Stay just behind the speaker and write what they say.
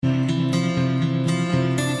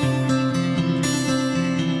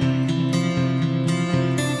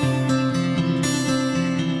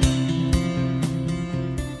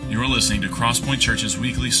Crosspoint Church's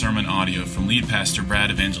weekly sermon audio from lead pastor Brad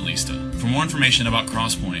Evangelista. For more information about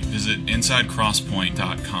Crosspoint, visit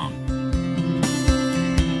insidecrosspoint.com.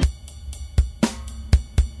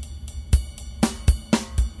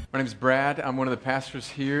 My name is Brad. I'm one of the pastors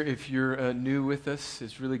here. If you're new with us,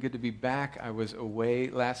 it's really good to be back. I was away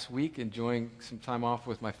last week enjoying some time off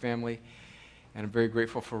with my family, and I'm very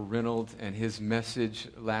grateful for Reynold and his message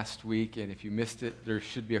last week. And if you missed it, there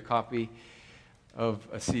should be a copy of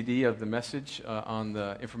a CD of the message on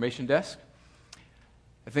the information desk.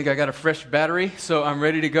 I think I got a fresh battery, so I'm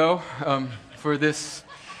ready to go for this.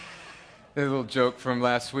 A little joke from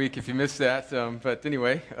last week, if you missed that. But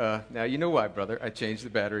anyway, now you know why, brother. I change the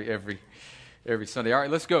battery every Sunday. All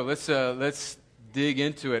right, let's go. Let's dig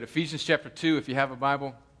into it. Ephesians chapter 2, if you have a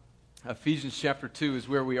Bible. Ephesians chapter 2 is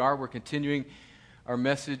where we are. We're continuing our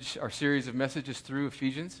series of messages through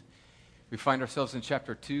Ephesians. We find ourselves in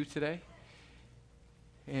chapter 2 today.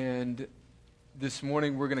 And this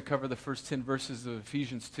morning we're going to cover the first 10 verses of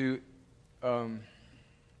Ephesians 2.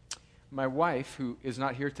 My wife, who is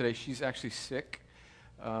not here today, she's actually sick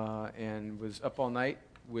and was up all night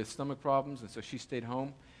with stomach problems, and so she stayed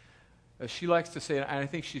home. She likes to say, and I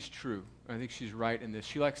think she's true, I think she's right in this,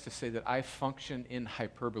 she likes to say that I function in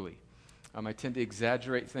hyperbole. I tend to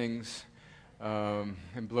exaggerate things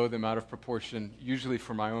and blow them out of proportion, usually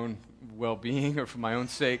for my own well-being or for my own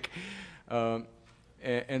sake.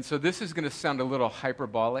 And so this is going to sound a little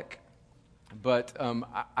hyperbolic, but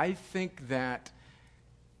I think that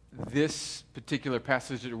this particular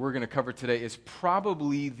passage that we're going to cover today is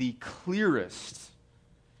probably the clearest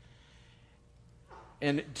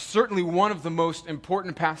and certainly one of the most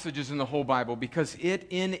important passages in the whole Bible, because it,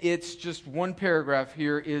 in its just one paragraph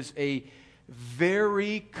here, is a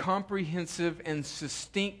very comprehensive and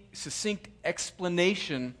succinct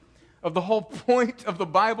explanation of the whole point of the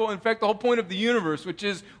Bible, in fact, the whole point of the universe, which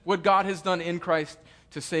is what God has done in Christ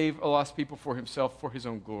to save a lost people for himself, for his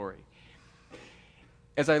own glory.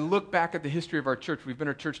 As I look back at the history of our church, we've been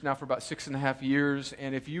a church now for about 6.5 years,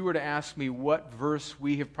 and if you were to ask me what verse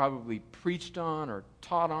we have probably preached on or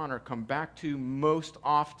taught on or come back to most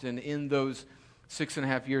often in those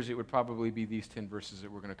 6.5 years, it would probably be these 10 verses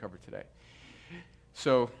that we're going to cover today.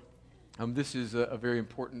 So this is a very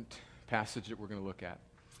important passage that we're going to look at.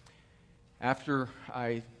 After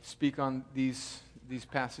I speak on these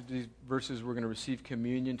verses, we're going to receive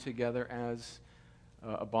communion together as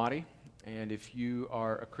a body. And if you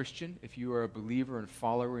are a Christian, if you are a believer and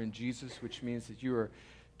follower in Jesus, which means that you are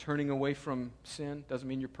turning away from sin, doesn't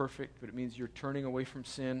mean you're perfect, but it means you're turning away from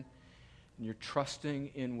sin and you're trusting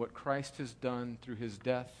in what Christ has done through his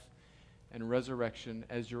death and resurrection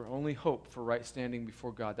as your only hope for right standing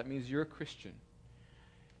before God. That means you're a Christian.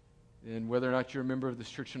 And whether or not you're a member of this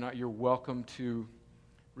church or not, you're welcome to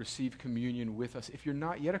receive communion with us. If you're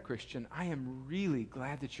not yet a Christian, I am really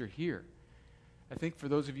glad that you're here. I think for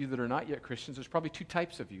those of you that are not yet Christians, there's probably two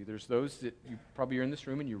types of you. There's those that you probably are in this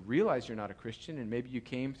room and you realize you're not a Christian, and maybe you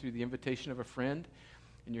came through the invitation of a friend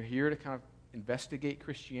and you're here to kind of investigate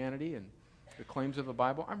Christianity and the claims of the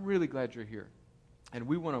Bible. I'm really glad you're here. And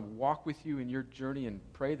we want to walk with you in your journey and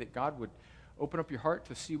pray that God would open up your heart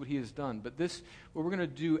to see what he has done. But what we're going to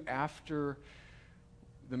do after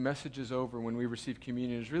the message is over, when we receive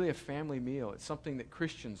communion, is really a family meal. It's something that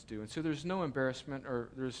Christians do. And so there's no embarrassment or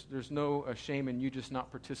there's no shame in you just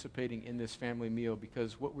not participating in this family meal,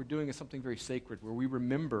 because what we're doing is something very sacred, where we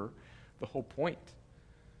remember the whole point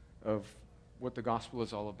of what the gospel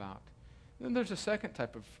is all about. And then there's a second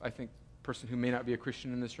type of, I think, person who may not be a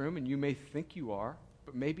Christian in this room, and you may think you are,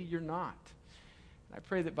 but maybe you're not. I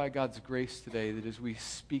pray that by God's grace today, that as we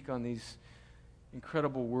speak on these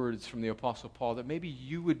incredible words from the Apostle Paul, that maybe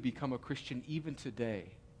you would become a Christian even today,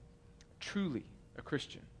 truly a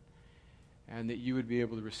Christian, and that you would be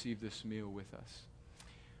able to receive this meal with us.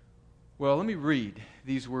 Well, let me read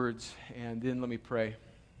these words, and then let me pray,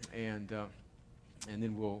 and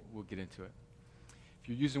then we'll get into it. If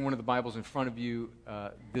you're using one of the Bibles in front of you,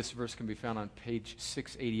 this verse can be found on page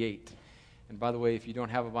 688. And by the way, if you don't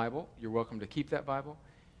have a Bible, you're welcome to keep that Bible.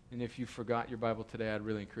 And if you forgot your Bible today, I'd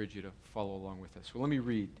really encourage you to follow along with us. Well, let me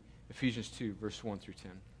read Ephesians 2, verse 1 through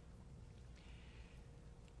 10.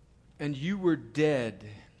 And you were dead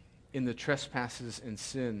in the trespasses and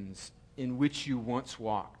sins in which you once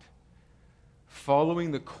walked,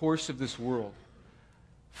 following the course of this world,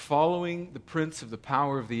 following the prince of the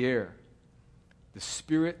power of the air, the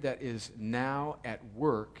spirit that is now at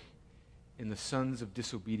work in the sons of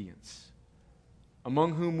disobedience,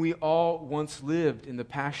 among whom we all once lived in the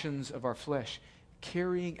passions of our flesh,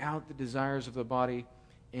 carrying out the desires of the body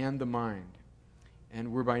and the mind,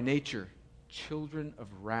 and were by nature children of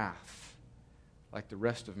wrath, like the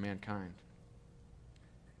rest of mankind.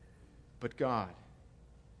 But God,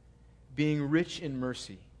 being rich in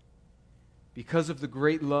mercy, because of the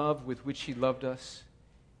great love with which he loved us,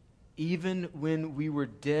 even when we were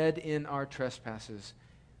dead in our trespasses,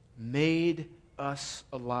 made us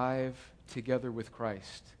alive together with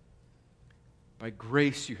Christ. By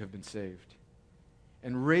grace you have been saved,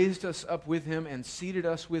 and raised us up with him and seated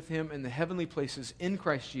us with him in the heavenly places in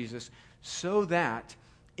Christ Jesus, so that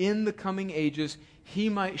in the coming ages he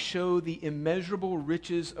might show the immeasurable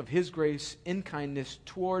riches of his grace in kindness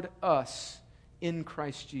toward us in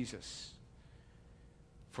Christ Jesus.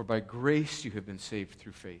 For by grace you have been saved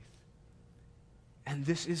through faith. And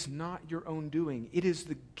this is not your own doing. It is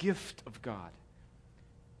the gift of God,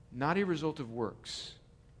 not a result of works,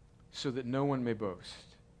 so that no one may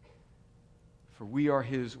boast. For we are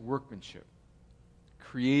his workmanship,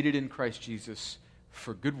 created in Christ Jesus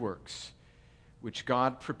for good works, which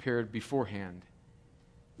God prepared beforehand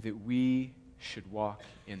that we should walk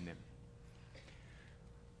in them.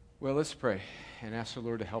 Well, let's pray and ask the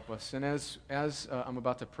Lord to help us. And as I'm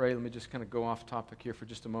about to pray, let me just kind of go off topic here for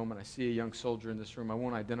just a moment. I see a young soldier in this room. I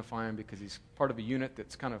won't identify him because he's part of a unit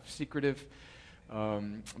that's kind of secretive.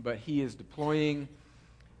 But he is deploying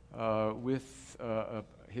with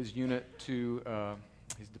his unit to,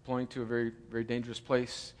 he's deploying to a very, very dangerous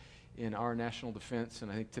place in our national defense.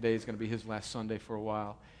 And I think today is going to be his last Sunday for a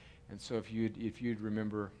while. And so if you'd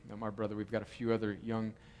remember my brother, we've got a few other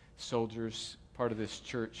young soldiers, part of this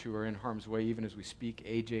church, who are in harm's way even as we speak.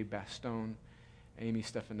 A.J. Bastone, Amy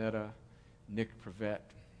Stefanetta, Nick Prevette.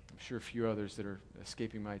 I'm sure a few others that are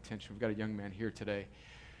escaping my attention. We've got a young man here today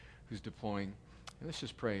who's deploying. And let's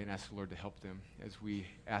just pray and ask the Lord to help them as we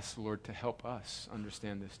ask the Lord to help us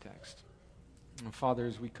understand this text. And Father,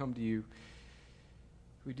 as we come to you,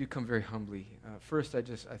 we do come very humbly. First, I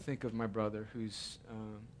think of my brother who's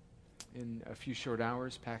in a few short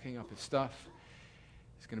hours packing up his stuff.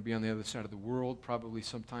 He's going to be on the other side of the world, probably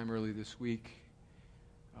sometime early this week,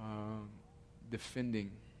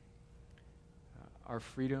 defending our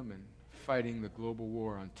freedom and fighting the global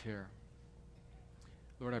war on terror.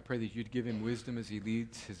 Lord, I pray that you'd give him wisdom as he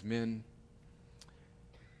leads his men,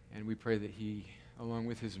 and we pray that he, along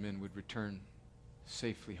with his men, would return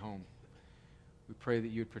safely home. We pray that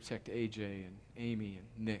you'd protect AJ and Amy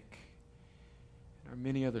and Nick and our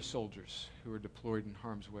many other soldiers who are deployed in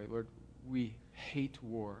harm's way. Lord, we hate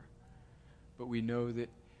war, but we know that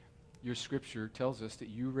your scripture tells us that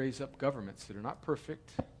you raise up governments that are not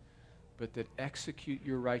perfect, but that execute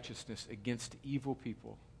your righteousness against evil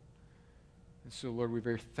people. And so, Lord, we're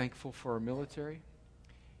very thankful for our military,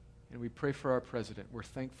 and we pray for our president. We're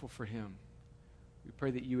thankful for him. We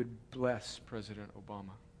pray that you would bless President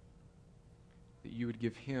Obama, that you would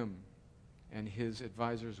give him and his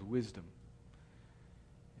advisors wisdom.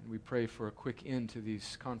 And we pray for a quick end to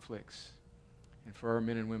these conflicts, and for our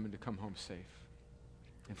men and women to come home safe,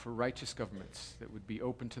 and for righteous governments that would be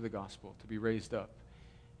open to the gospel to be raised up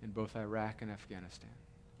in both Iraq and Afghanistan.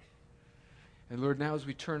 And Lord, now as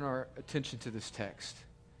we turn our attention to this text,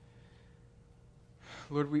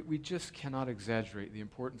 Lord, we just cannot exaggerate the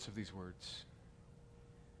importance of these words.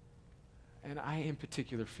 And I in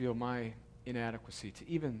particular feel my inadequacy to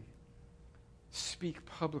even speak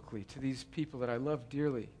publicly to these people that I love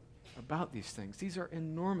dearly about these things. These are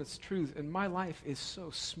enormous truths, and my life is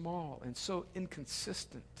so small and so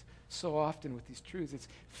inconsistent so often with these truths. It's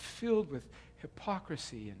filled with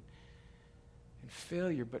hypocrisy and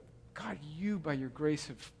failure, but God, you, by your grace,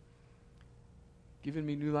 have given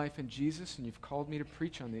me new life in Jesus, and you've called me to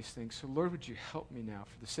preach on these things. So, Lord, would you help me now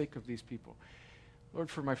for the sake of these people? Lord,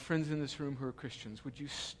 for my friends in this room who are Christians, would you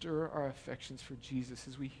stir our affections for Jesus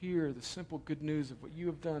as we hear the simple good news of what you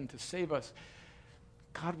have done to save us?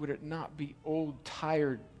 God, would it not be old,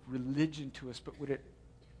 tired religion to us, but would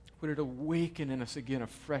it awaken in us again a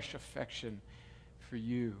fresh affection for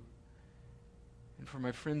you? And for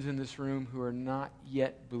my friends in this room who are not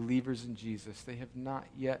yet believers in Jesus, they have not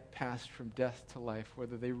yet passed from death to life,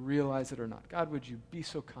 whether they realize it or not. God, would you be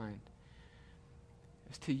so kind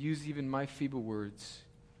as to use even my feeble words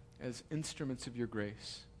as instruments of your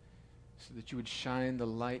grace, so that you would shine the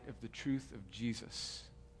light of the truth of Jesus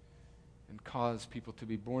and cause people to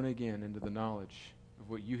be born again into the knowledge of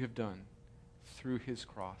what you have done through his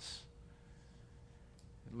cross.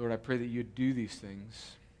 And Lord, I pray that you'd do these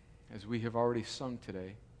things as we have already sung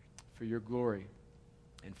today, for your glory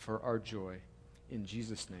and for our joy. In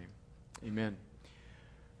Jesus' name, amen.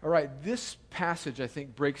 All right, this passage, I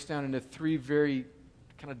think, breaks down into three very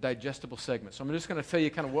kind of digestible segments. So I'm just going to tell you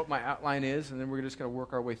kind of what my outline is, and then we're just going to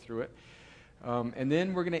work our way through it. And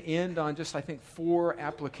then we're going to end on just, I think, 4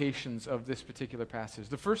 applications of this particular passage.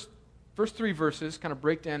 The first first three verses kind of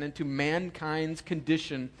break down into mankind's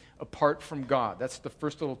condition apart from God. That's the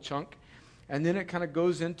first little chunk. And then it kind of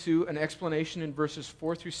goes into an explanation in verses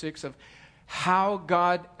 4 through 6 of how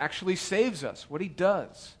God actually saves us, what he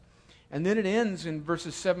does. And then it ends in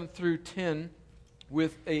verses 7 through 10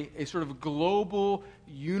 with a sort of global,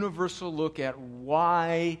 universal look at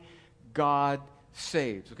why God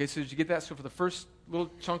saves. Okay, so did you get that? So for the first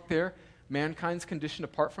little chunk there, mankind's condition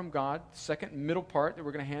apart from God. Second, middle part that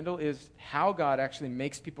we're going to handle is how God actually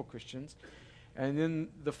makes people Christians. And then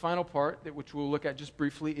the final part, which we'll look at just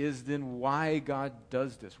briefly, is then why God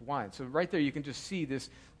does this. Why? So right there you can just see this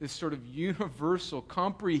sort of universal,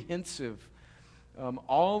 comprehensive,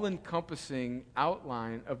 all-encompassing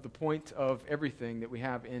outline of the point of everything that we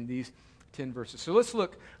have in these 10 verses. So let's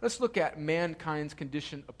look at mankind's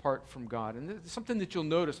condition apart from God. And something that you'll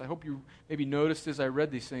notice, I hope you maybe noticed as I read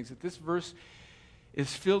these things, that this verse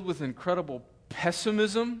is filled with incredible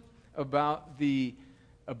pessimism about the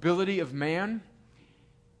ability of man,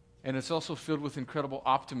 and it's also filled with incredible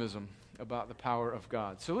optimism about the power of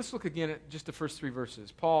God. So let's look again at just the first three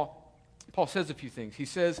verses. Paul says a few things. He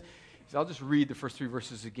says, I'll just read the first three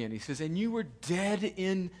verses again. He says, "And you were dead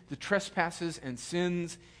in the trespasses and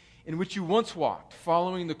sins in which you once walked,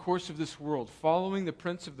 following the course of this world, following the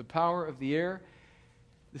prince of the power of the air,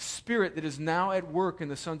 the spirit that is now at work in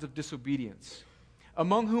the sons of disobedience,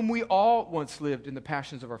 among whom we all once lived in the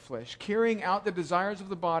passions of our flesh, carrying out the desires of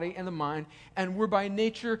the body and the mind, and were by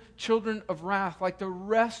nature children of wrath like the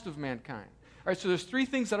rest of mankind." All right, so there's three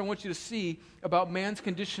things that I want you to see about man's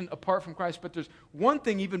condition apart from Christ, but there's one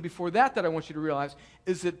thing even before that I want you to realize,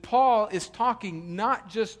 is that Paul is talking not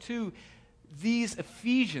just to these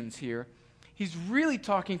Ephesians here, he's really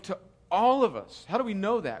talking to all of us. How do we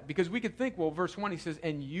know that? Because we could think, well, verse 1, he says,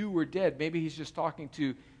 "And you were dead." Maybe he's just talking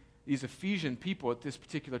to these Ephesian people at this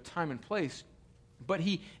particular time and place. But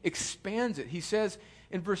he expands it. He says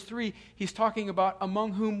in verse 3, he's talking about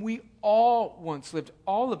among whom we all once lived,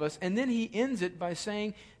 all of us. And then he ends it by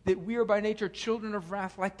saying that we are by nature children of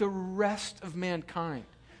wrath like the rest of mankind.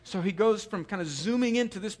 So he goes from kind of zooming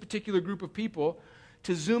into this particular group of people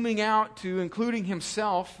to zooming out to including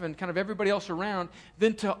himself and kind of everybody else around,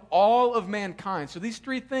 then to all of mankind. So these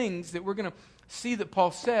three things that we're going to see that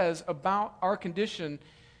Paul says about our condition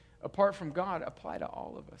apart from God apply to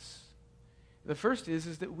all of us. The first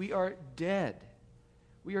is that we are dead.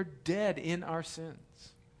 We are dead in our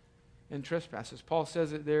sins and trespasses. Paul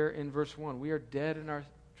says it there in verse 1. We are dead in our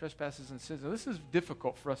trespasses and sins. Now, this is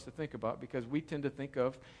difficult for us to think about because we tend to think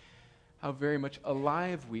of how very much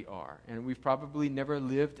alive we are. And we've probably never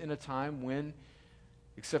lived in a time when,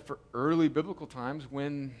 except for early biblical times,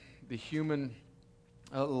 when the human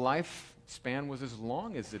lifespan was as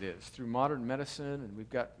long as it is through modern medicine. And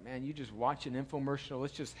we've got, you just watch an infomercial.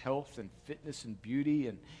 It's just health and fitness and beauty.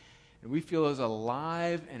 And we feel as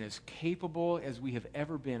alive and as capable as we have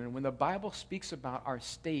ever been. And when the Bible speaks about our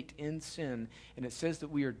state in sin, and it says that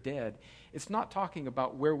we are dead, it's not talking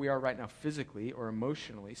about where we are right now physically or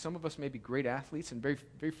emotionally. Some of us may be great athletes and very,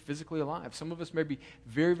 very physically alive. Some of us may be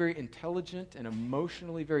very, very intelligent and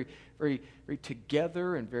emotionally very, very, very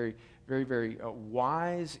together and very, very, very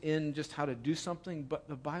wise in just how to do something. But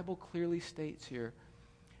the Bible clearly states here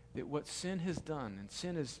that what sin has done, and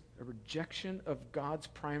sin is a rejection of God's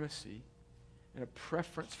primacy and a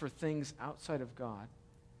preference for things outside of God,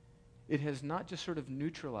 it has not just sort of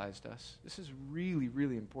neutralized us. This is really,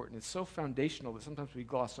 really important. It's so foundational that sometimes we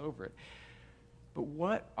gloss over it. But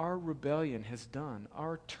what our rebellion has done,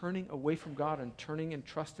 our turning away from God and turning in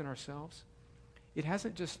trust in ourselves, it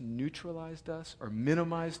hasn't just neutralized us or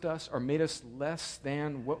minimized us or made us less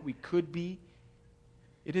than what we could be.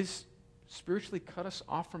 It has spiritually cut us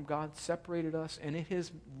off from God, separated us, and it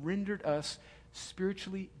has rendered us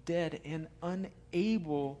spiritually dead and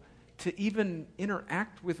unable to even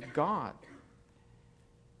interact with God.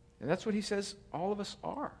 And that's what he says all of us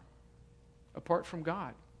are, apart from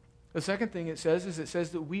God. The second thing it says is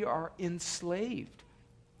that we are enslaved.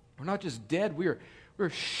 We're not just dead, we're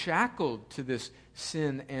shackled to this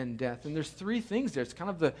sin and death. And there's three things there. It's kind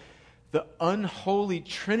of the unholy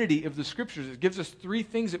trinity of the Scriptures. It gives us three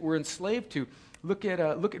things that we're enslaved to. Look at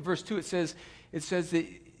verse 2. It says that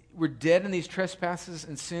we're dead in these trespasses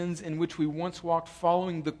and sins in which we once walked,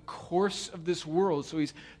 following the course of this world. So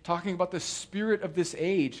he's talking about the spirit of this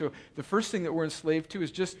age. So the first thing that we're enslaved to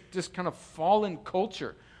is just kind of fallen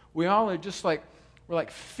culture. We all are just like, we're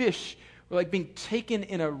like fish. We're like being taken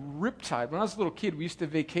in a riptide. When I was a little kid, we used to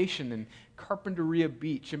vacation in Carpinteria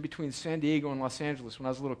Beach in between San Diego and Los Angeles. When I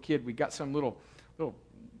was a little kid, we got some little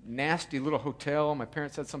nasty little hotel. My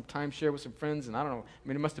parents had some timeshare with some friends, and I don't know. I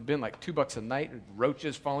mean, it must have been like $2 a night.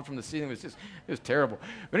 Roaches falling from the ceiling. It was terrible.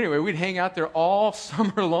 But anyway, we'd hang out there all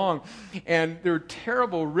summer long, and there were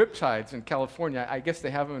terrible riptides in California. I guess they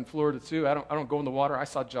have them in Florida too. I don't go in the water. I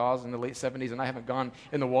saw Jaws in the late 70s, and I haven't gone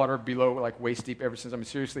in the water below like waist deep ever since. I mean,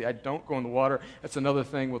 seriously, I don't go in the water. That's another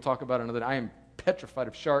thing we'll talk about another day. I am petrified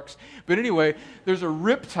of sharks. But anyway, there's a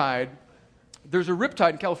riptide. There's a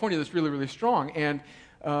riptide in California that's really, really strong, and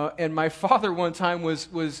my father one time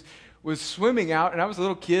was swimming out, and I was a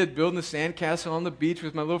little kid building a sandcastle on the beach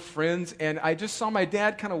with my little friends, and I just saw my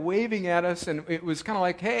dad kind of waving at us, and it was kind of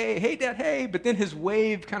like, hey, Dad, hey, but then his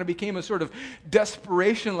wave kind of became a sort of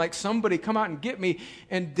desperation, like somebody come out and get me,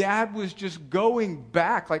 and Dad was just going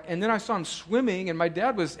back, and then I saw him swimming, and my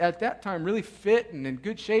dad was at that time really fit and in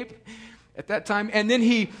good shape at that time, and then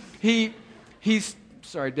he's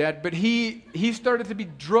sorry, Dad, but he started to be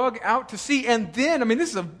drug out to sea. And then, I mean, this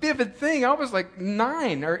is a vivid thing. I was like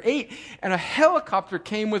 9 or 8, and a helicopter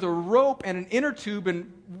came with a rope and an inner tube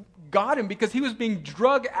and got him because he was being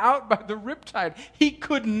drug out by the riptide. He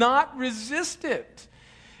could not resist it.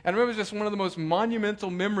 And I remember it was just one of the most monumental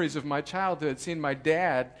memories of my childhood, seeing my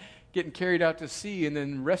dad getting carried out to sea and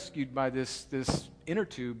then rescued by this inner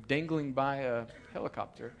tube dangling by a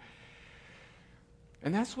helicopter.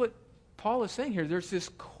 And that's what Paul is saying here. There's this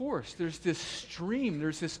course, there's this stream,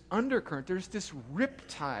 there's this undercurrent, there's this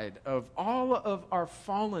riptide of all of our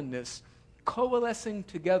fallenness coalescing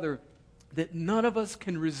together that none of us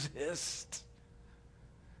can resist.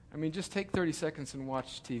 I mean, just take 30 seconds and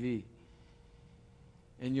watch TV,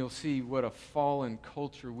 and you'll see what a fallen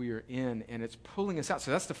culture we are in, and it's pulling us out.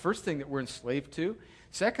 So that's the first thing that we're enslaved to.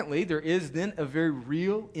 Secondly, there is then a very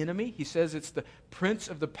real enemy. He says it's the prince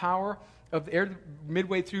of the power of the air.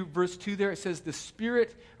 Midway through verse 2 there, it says the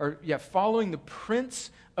spirit, following the prince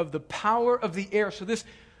of the power of the air. So this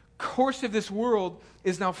course of this world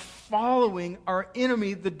is now following our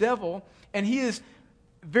enemy, the devil, and he is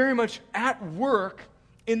very much at work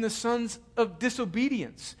in the sons of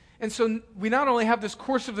disobedience. And so we not only have this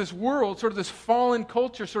course of this world, sort of this fallen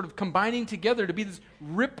culture sort of combining together to be this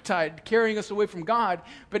riptide carrying us away from God,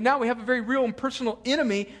 but now we have a very real and personal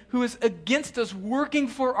enemy who is against us, working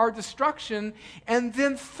for our destruction. And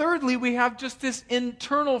then thirdly, we have just this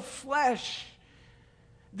internal flesh,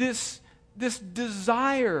 this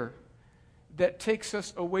desire that takes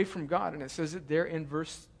us away from God. And it says it there in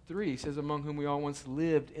verse 3. It says, among whom we all once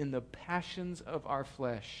lived in the passions of our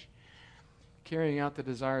flesh, carrying out the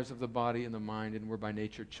desires of the body and the mind, and were by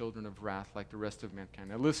nature children of wrath like the rest of mankind.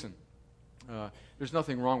 Now listen, there's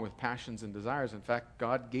nothing wrong with passions and desires. In fact,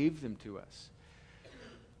 God gave them to us.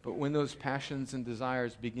 But when those passions and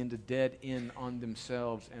desires begin to dead in on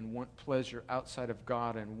themselves and want pleasure outside of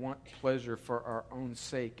God and want pleasure for our own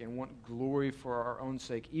sake and want glory for our own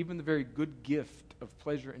sake, even the very good gift of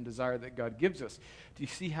pleasure and desire that God gives us, do you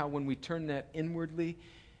see how when we turn that inwardly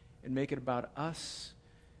and make it about us,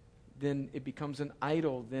 then it becomes an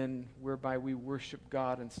idol then whereby we worship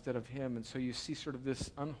God instead of him. And so you see sort of this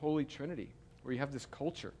unholy trinity where you have this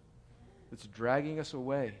culture that's dragging us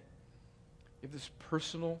away. You have this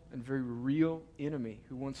personal and very real enemy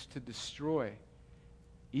who wants to destroy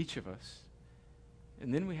each of us.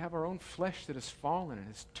 And then we have our own flesh that has fallen and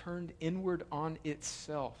has turned inward on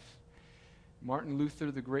itself. Martin Luther,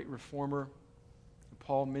 the great reformer,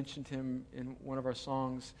 Paul mentioned him in one of our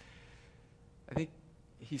songs. I think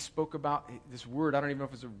he spoke about this word. I don't even know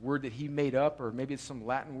if it's a word that he made up or maybe it's some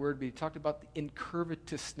Latin word, but he talked about the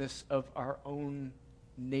incurvatousness of our own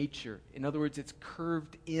nature. In other words, it's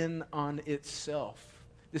curved in on itself.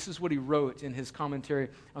 This is what he wrote in his commentary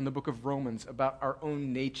on the book of Romans about our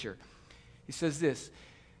own nature. He says this,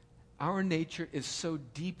 our nature is so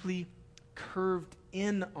deeply curved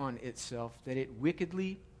in on itself that it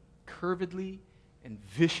wickedly, curvedly, and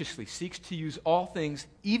viciously seeks to use all things,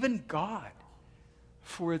 even God,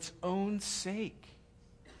 for its own sake.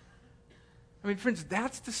 I mean, friends,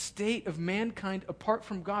 that's the state of mankind apart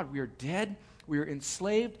from God. We are dead, we are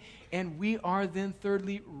enslaved, and we are then,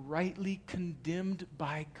 thirdly, rightly condemned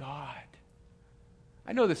by God.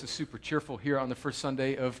 I know this is super cheerful here on the first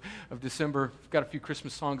Sunday of December. We've got a few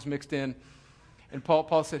Christmas songs mixed in. And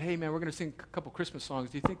Paul said, hey, man, we're going to sing a couple Christmas songs.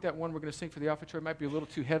 Do you think that one we're going to sing for the offertory might be a little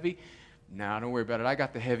too heavy? No, don't worry about it. I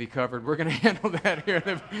got the heavy covered. We're going to handle that here.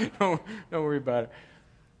 Don't worry about it.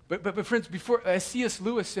 But friends, before C.S.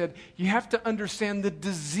 Lewis said, you have to understand the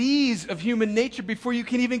disease of human nature before you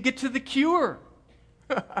can even get to the cure.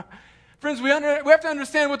 Friends, we have to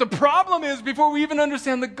understand what the problem is before we even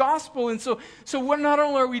understand the gospel. And so not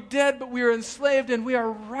only are we dead, but we are enslaved, and we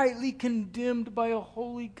are rightly condemned by a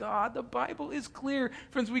holy God. The Bible is clear.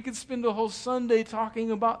 Friends, we could spend a whole Sunday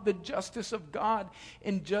talking about the justice of God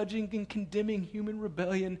and judging and condemning human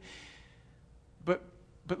rebellion.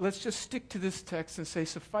 But let's just stick to this text and say,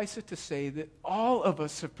 suffice it to say that all of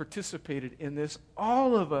us have participated in this.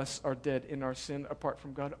 All of us are dead in our sin apart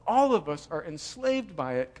from God. All of us are enslaved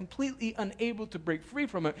by it, completely unable to break free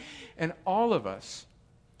from it. And all of us,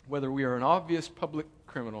 whether we are an obvious public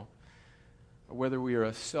criminal or whether we are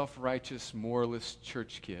a self-righteous, moralist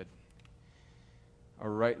church kid,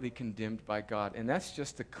 are rightly condemned by God. And that's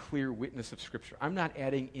just the clear witness of Scripture. I'm not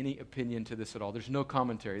adding any opinion to this at all. There's no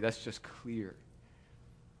commentary. That's just clear.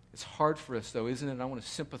 It's hard for us, though, isn't it? I want to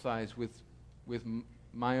sympathize with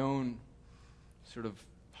my own sort of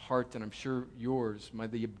heart, and I'm sure yours,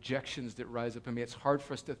 the objections that rise up in me. It's hard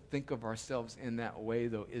for us to think of ourselves in that way,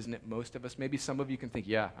 though, isn't it? Most of us. Maybe some of you can think,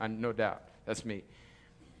 yeah, no doubt, that's me.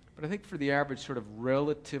 But I think for the average sort of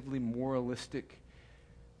relatively moralistic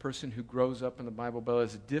person who grows up in the Bible Belt,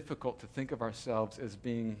 it's difficult to think of ourselves as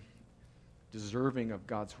being deserving of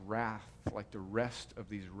God's wrath like the rest of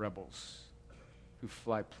these rebels who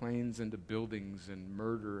fly planes into buildings and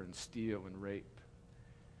murder and steal and rape.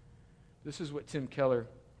 This is what Tim Keller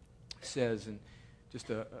says, and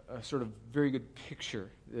just a sort of very good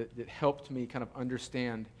picture that helped me kind of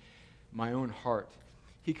understand my own heart.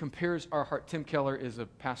 He compares our heart. Tim Keller is a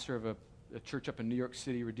pastor of a church up in New York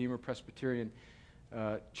City, Redeemer Presbyterian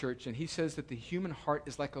church, and he says that the human heart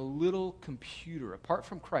is like a little computer. Apart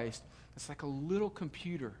from Christ, it's like a little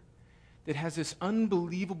computer that has this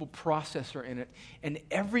unbelievable processor in it, and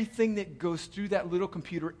everything that goes through that little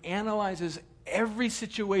computer analyzes every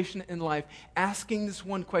situation in life, asking this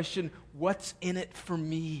one question, what's in it for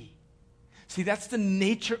me? See, that's the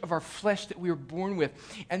nature of our flesh that we are born with.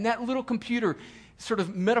 And that little computer, sort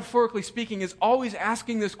of metaphorically speaking, is always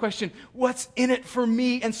asking this question, what's in it for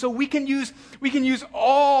me? And so we can use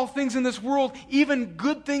all things in this world, even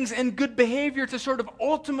good things and good behavior, to sort of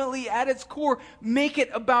ultimately at its core make it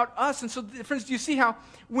about us. And so, friends, do you see how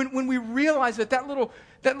when we realize that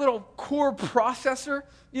little core processor,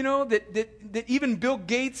 that even Bill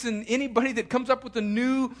Gates and anybody that comes up with the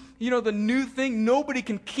new thing, nobody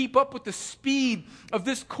can keep up with the speed of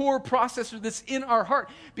this core processor that's in our heart,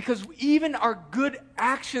 because even our good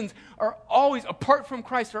actions are always, apart from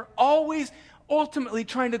Christ, are always ultimately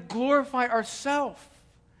trying to glorify ourselves.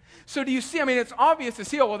 So do you see, it's obvious to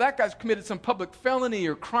see, that guy's committed some public felony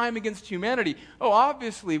or crime against humanity.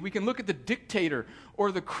 Obviously, we can look at the dictator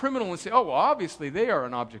or the criminal and say, obviously they are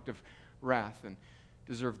an object of wrath and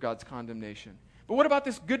deserve God's condemnation. But what about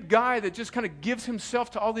this good guy that just kind of gives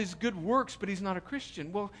himself to all these good works, but he's not a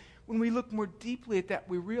Christian? Well, when we look more deeply at that,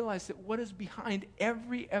 we realize that what is behind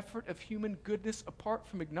every effort of human goodness, apart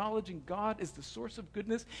from acknowledging God as the source of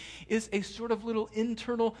goodness, is a sort of little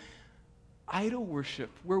internal idol worship,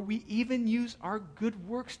 where we even use our good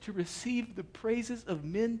works to receive the praises of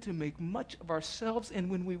men, to make much of ourselves. And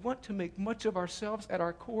when we want to make much of ourselves at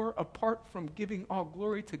our core, apart from giving all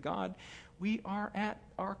glory to God, we are at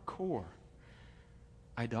our core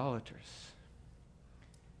idolaters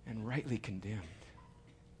and rightly condemned.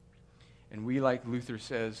 And we, like Luther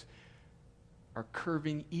says, are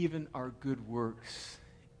curving even our good works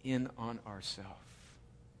in on ourselves.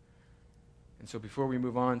 And so before we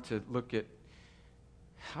move on to look at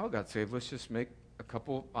how God saved, let's just make a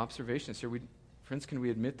couple observations here. Friends, can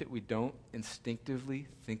we admit that we don't instinctively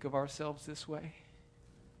think of ourselves this way?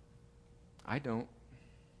 I don't.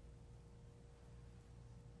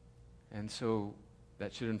 And so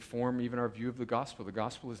that should inform even our view of the gospel. The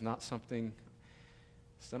gospel is not something,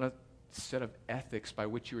 it's not a set of ethics by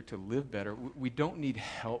which you are to live better. We don't need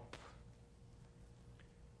help.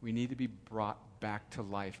 We need to be brought back to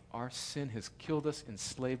life. Our sin has killed us,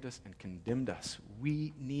 enslaved us, and condemned us.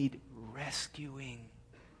 We need rescuing.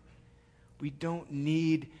 We don't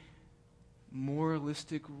need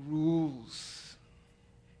moralistic rules.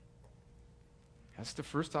 That's the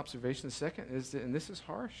first observation. The second is that, and this is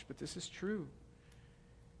harsh, but this is true,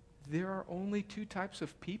 there are only two types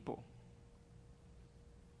of people.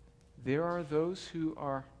 There are those who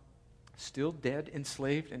are still dead,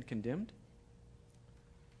 enslaved, and condemned.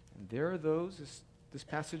 And there are those, as this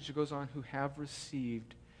passage goes on, who have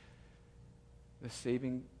received the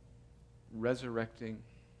saving, resurrecting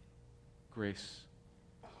grace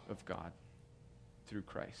of God through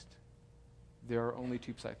Christ. There are only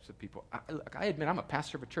two types of people. I admit, I'm a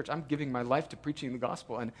pastor of a church. I'm giving my life to preaching the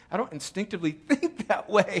gospel, and I don't instinctively think that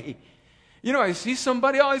way. I see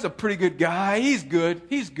somebody, he's a pretty good guy. He's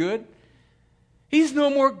good. He's no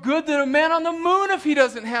more good than a man on the moon if he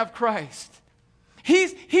doesn't have Christ.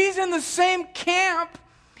 He's in the same camp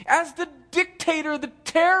as the dictator, the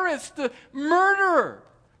terrorist, the murderer.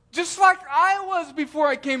 Just like I was before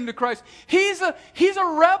I came to Christ. He's a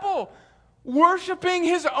rebel, worshiping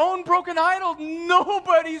his own broken idol.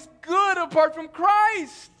 Nobody's good apart from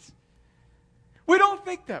Christ. We don't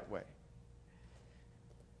think that way.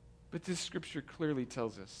 But this scripture clearly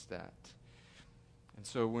tells us that. And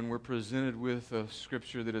so when we're presented with a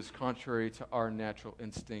scripture that is contrary to our natural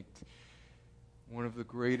instinct, one of the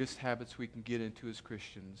greatest habits we can get into as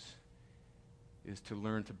Christians is to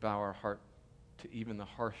learn to bow our heart to even the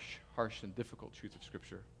harsh and difficult truth of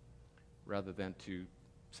Scripture, rather than to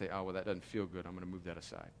say, oh, well, that doesn't feel good, I'm going to move that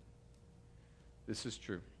aside. This is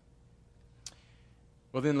true.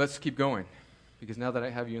 Well, then let's keep going, because now that I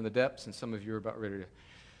have you in the depths, and some of you are about ready to,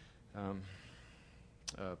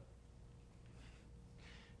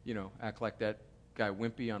 act like that guy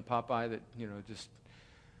Wimpy on Popeye that, just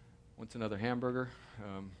wants another hamburger.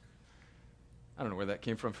 I don't know where that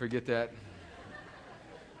came from. Forget that.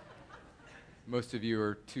 Most of you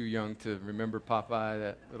are too young to remember Popeye,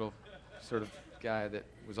 that little sort of guy that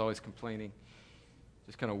was always complaining.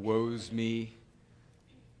 Just kind of woes me.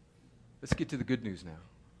 Let's get to the good news now.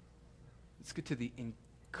 Let's get to the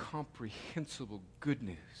incomprehensible good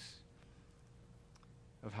news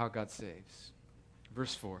of how God saves.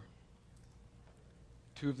 Verse 4.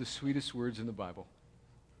 Two of the sweetest words in the Bible.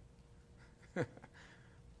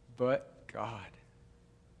 But God.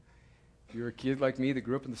 If you're a kid like me that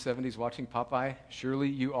grew up in the 70s watching Popeye, surely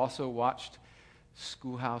you also watched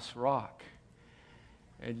Schoolhouse Rock.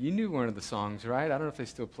 And you knew one of the songs, right? I don't know if they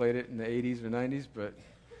still played it in the 80s or 90s, but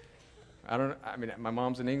my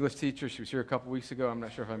mom's an English teacher. She was here a couple weeks ago. I'm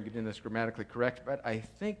not sure if I'm getting this grammatically correct, but I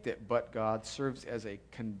think that but God serves as a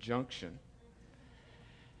conjunction.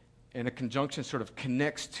 And a conjunction sort of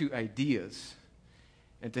connects two ideas.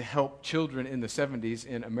 And to help children in the 70s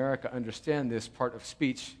in America understand this part of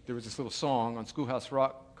speech, there was this little song on Schoolhouse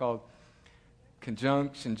Rock called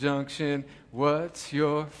Conjunction, Junction, What's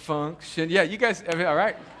Your Function? Yeah, you guys, all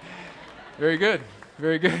right. Very good,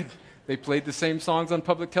 very good. They played the same songs on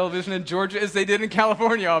public television in Georgia as they did in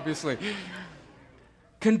California, obviously.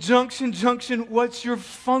 Conjunction, junction, what's your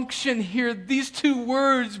function here? These two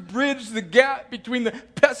words bridge the gap between the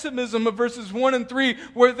pessimism of verses 1 and 3,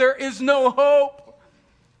 where there is no hope,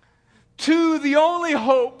 to the only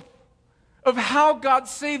hope of how God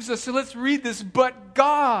saves us. So let's read this. But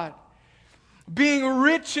God, being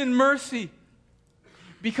rich in mercy,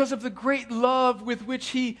 because of the great love with which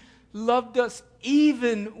He loved us,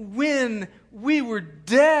 even when we were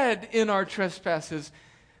dead in our trespasses,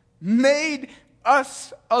 made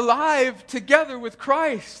us alive together with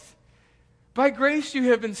Christ. By grace you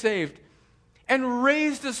have been saved, and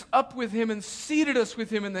raised us up with Him and seated us with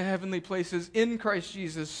Him in the heavenly places in Christ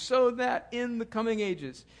Jesus, so that in the coming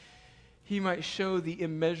ages He might show the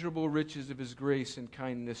immeasurable riches of His grace and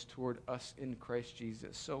kindness toward us in Christ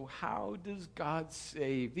Jesus. So how does God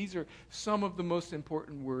save? These are some of the most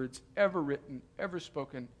important words ever written, ever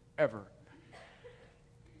spoken, ever.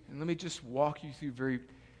 And let me just walk you through very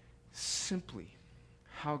simply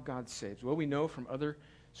how God saves. Well, we know from other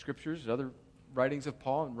scriptures, other writings of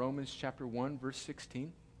Paul in Romans chapter 1, verse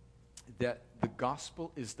 16, that the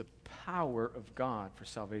gospel is the power of God for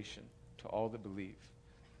salvation to all that believe.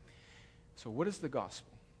 So what is the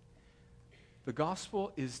gospel? The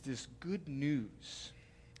gospel is this good news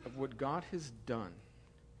of what God has done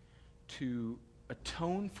to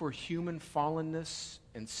atone for human fallenness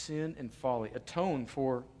and sin and folly, atone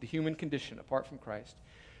for the human condition apart from Christ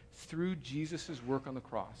through Jesus' work on the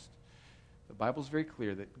cross. The Bible is very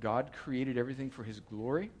clear that God created everything for His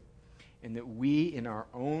glory, and that we, in our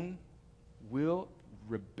own will,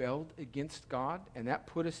 rebelled against God, and that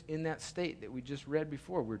put us in that state that we just read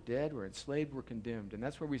before. We're dead, we're enslaved, we're condemned, and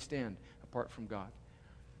that's where we stand apart from God.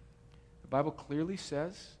 The Bible clearly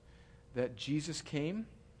says that Jesus came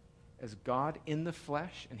as God in the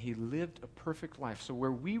flesh, and He lived a perfect life. So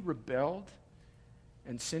where we rebelled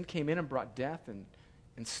and sin came in and brought death and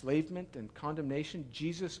enslavement and condemnation,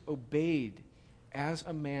 Jesus obeyed as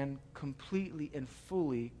a man completely and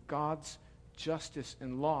fully God's justice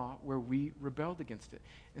and law where we rebelled against it.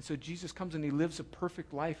 And so Jesus comes and He lives a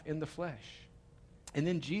perfect life in the flesh. And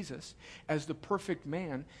then Jesus, as the perfect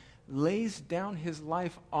man, lays down His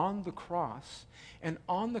life on the cross. And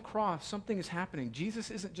on the cross, something is happening.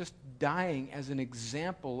 Jesus isn't just dying as an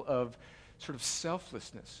example of sort of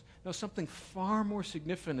selflessness. No, something far more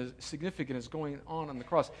significant is going on the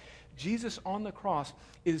cross. Jesus on the cross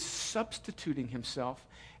is substituting Himself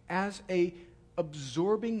as a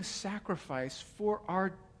absorbing sacrifice for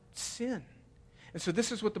our sin. And so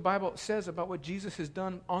this is what the Bible says about what Jesus has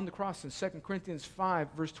done on the cross in 2 Corinthians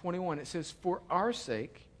 5, verse 21. It says, "For our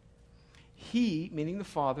sake, he," meaning the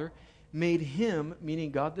Father, "made him,"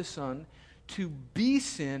 meaning God the Son, "to be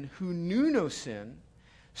sin who knew no sin,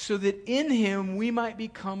 so that in him we might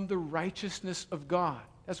become the righteousness of God."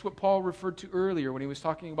 That's what Paul referred to earlier when he was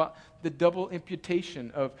talking about the double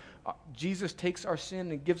imputation of Jesus takes our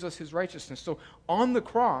sin and gives us his righteousness. So on the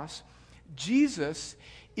cross, Jesus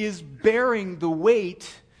is bearing the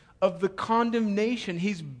weight of the condemnation.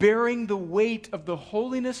 He's bearing the weight of the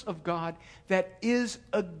holiness of God that is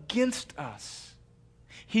against us.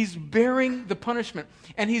 He's bearing the punishment,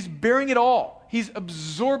 and he's bearing it all. He's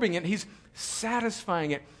absorbing it. He's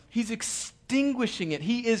satisfying it. He's extinguishing it.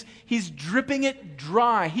 He's dripping it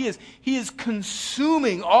dry. He is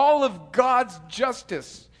consuming all of God's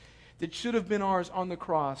justice that should have been ours on the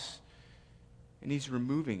cross, and he's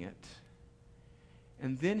removing it.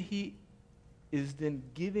 And then he is then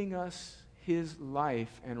giving us his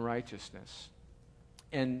life and righteousness.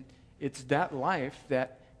 And it's that life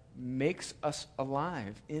that makes us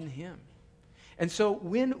alive in him. And so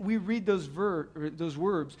when we read those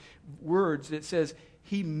words that says,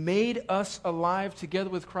 he made us alive together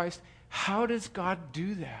with Christ, how does God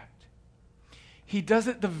do that? He does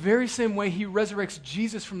it the very same way he resurrects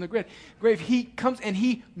Jesus from the grave. He comes and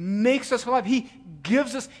he makes us alive. He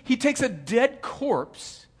gives us, he takes a dead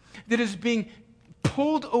corpse that is being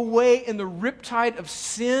pulled away in the riptide of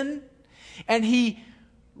sin, and he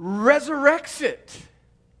resurrects it.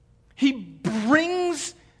 He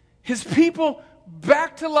brings his people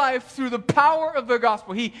back to life through the power of the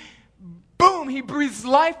gospel. He breathes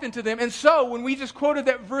life into them. And so when we just quoted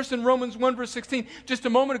that verse in Romans 1 verse 16 just a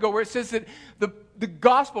moment ago, where it says that the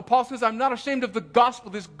gospel, Paul says, "I'm not ashamed of the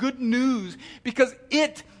gospel," this good news, because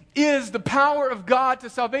it is the power of God to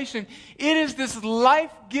salvation. It is this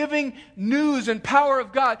life-giving news and power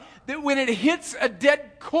of God that when it hits a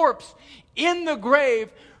dead corpse in the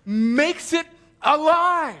grave, makes it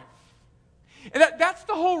alive. And that's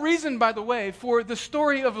the whole reason, by the way, for the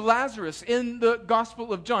story of Lazarus in the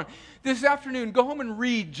Gospel of John. This afternoon, go home and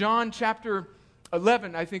read John chapter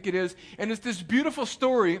 11, I think it is. And it's this beautiful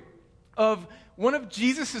story of one of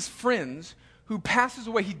Jesus' friends who passes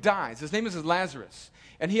away. He dies. His name is Lazarus.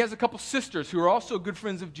 And he has a couple sisters who are also good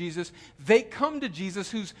friends of Jesus. They come to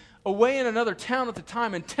Jesus, who's away in another town at the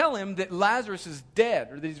time, and tell him that Lazarus is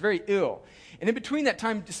dead, or that he's very ill. And in between that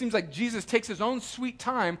time, it seems like Jesus takes his own sweet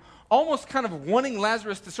time, almost kind of wanting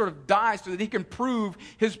Lazarus to sort of die so that he can prove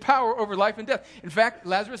his power over life and death. In fact,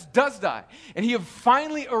 Lazarus does die. And he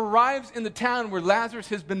finally arrives in the town where Lazarus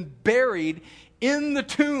has been buried in the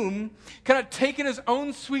tomb, kind of taking his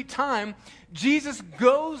own sweet time. Jesus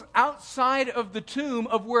goes outside of the tomb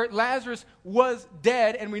of where Lazarus was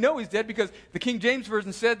dead. And we know he's dead because the King James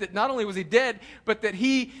Version said that not only was he dead, but that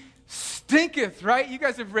he stinketh, right? You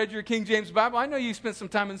guys have read your King James Bible. I know you spent some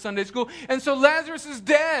time in Sunday school. And so Lazarus is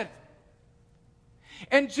dead.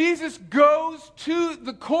 And Jesus goes to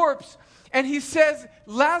the corpse and he says,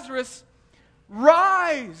 "Lazarus,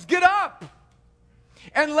 rise, get up."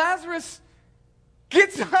 And Lazarus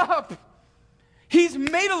gets up. He's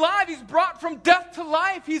made alive. He's brought from death to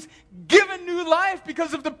life. He's given new life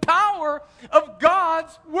because of the power of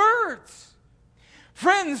God's words.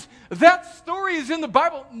 Friends, that story is in the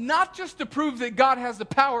Bible not just to prove that God has the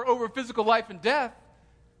power over physical life and death,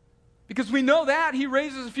 because we know that. He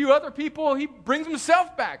raises a few other people. He brings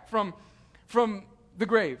himself back from the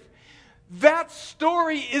grave. That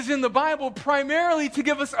story is in the Bible primarily to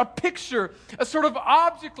give us a picture, a sort of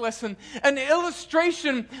object lesson, an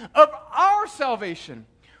illustration of our salvation.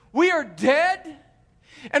 We are dead,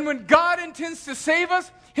 and when God intends to save us,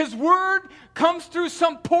 his word comes through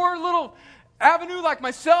some poor little avenue like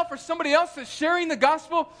myself or somebody else that's sharing the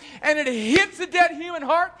gospel, and it hits a dead human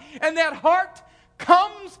heart, and that heart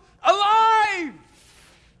comes alive.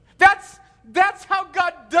 That's how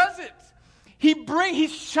God does it. He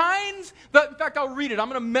shines. In fact, I'll read it. I'm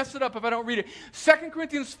going to mess it up if I don't read it. 2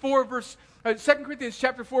 Corinthians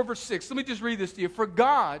chapter 4, verse 6. Let me just read this to you. "For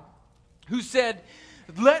God, who said,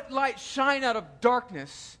 'Let light shine out of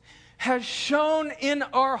darkness,' has shone in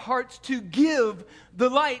our hearts to give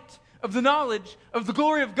the light of the knowledge of the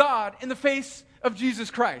glory of God in the face of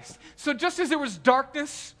Jesus Christ." So just as there was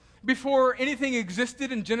darkness before anything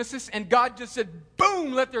existed in Genesis, and God just said,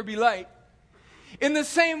 boom, let there be light. In the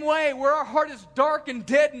same way, where our heart is dark and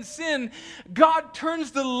dead in sin, God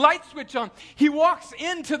turns the light switch on. He walks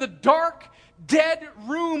into the dark, dead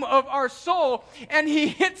room of our soul, and he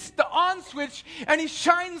hits the on switch, and he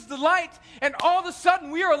shines the light, and all of a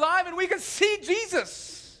sudden we are alive and we can see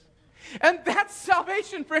Jesus. And that's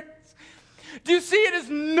salvation, friends. Do you see it is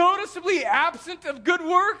noticeably absent of good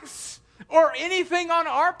works or anything on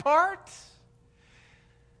our part?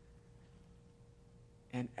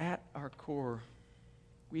 And at our core,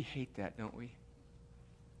 we hate that, don't we?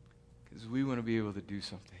 Because we want to be able to do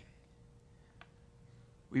something.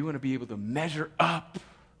 We want to be able to measure up.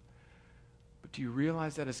 But do you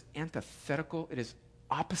realize that is antithetical? It is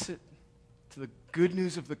opposite to the good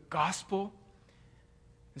news of the gospel.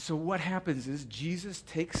 And so what happens is Jesus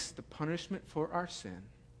takes the punishment for our sin.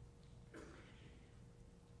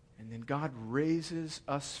 And then God raises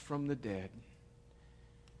us from the dead,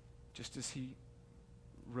 just as he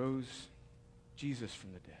rose Jesus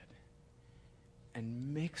from the dead,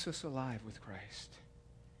 and makes us alive with Christ.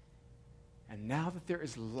 And now that there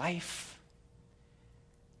is life,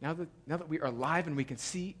 now that we are alive and we can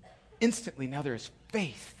see instantly, now there is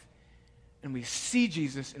faith. And we see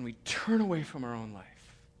Jesus and we turn away from our own life.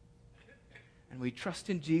 And we trust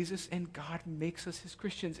in Jesus, and God makes us his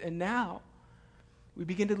Christians. And now we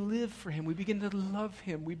begin to live for him. We begin to love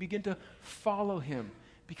him. We begin to follow him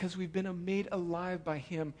because we've been made alive by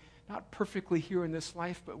him, not perfectly here in this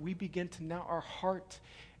life, but we begin to now, our heart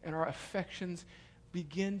and our affections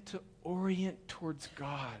begin to orient towards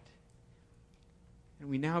God. And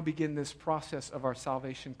we now begin this process of our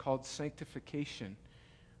salvation called sanctification,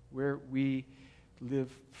 where we live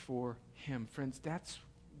for him. Friends, that's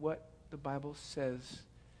what the Bible says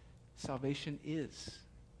salvation is.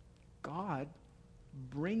 God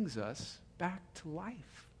brings us back to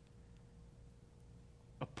life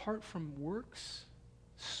apart from works,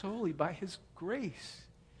 solely by his grace.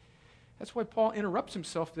 That's why Paul interrupts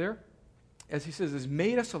himself there as he says, has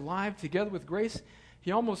made us alive together with grace.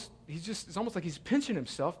 It's almost like he's pinching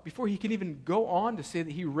himself before he can even go on to say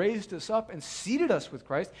that he raised us up and seated us with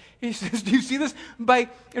Christ. He says, do you see this?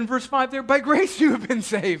 In verse 5 there, by grace you have been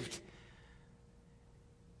saved.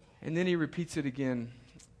 And then he repeats it again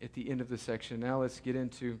at the end of the section. Now let's get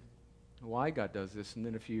into why God does this and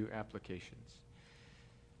then a few applications.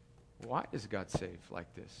 Why does God save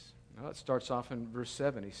like this? Well, it starts off in verse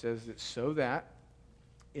 7. He says that so that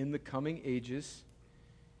in the coming ages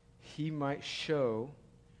he might show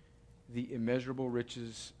the immeasurable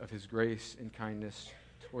riches of his grace and kindness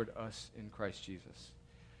toward us in Christ Jesus.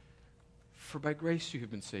 For by grace you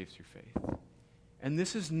have been saved through faith. And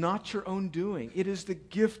this is not your own doing. It is the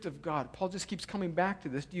gift of God. Paul just keeps coming back to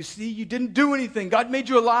this. Do you see? You didn't do anything. God made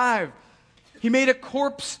you alive. He made a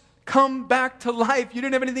corpse come back to life. You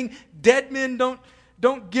didn't have anything. Dead men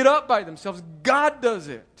don't get up by themselves. God does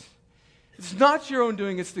it. It's not your own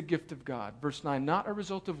doing, it's the gift of God. Verse 9, not a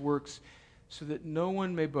result of works, so that no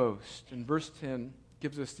one may boast. And verse 10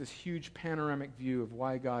 gives us this huge panoramic view of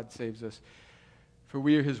why God saves us. For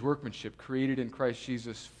we are his workmanship, created in Christ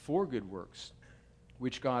Jesus for good works,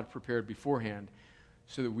 which God prepared beforehand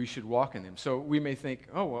so that we should walk in them. So we may think,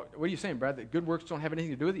 oh, well, what are you saying, Brad, that good works don't have anything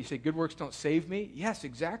to do with it? You say good works don't save me? Yes,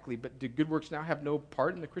 exactly. But do good works now have no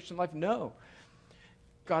part in the Christian life? No.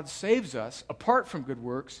 God saves us apart from good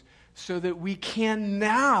works so that we can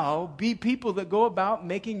now be people that go about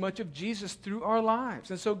making much of Jesus through our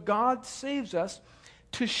lives. And so God saves us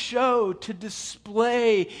to show, to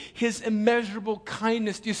display his immeasurable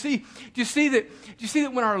kindness. Do you see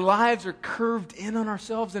that when our lives are curved in on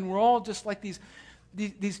ourselves and we're all just like these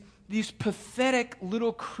pathetic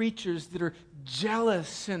little creatures that are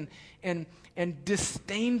jealous and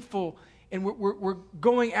disdainful, and we're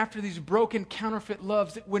going after these broken counterfeit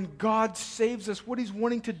loves, that when God saves us, what he's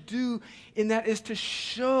wanting to do in that is to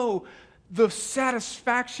show the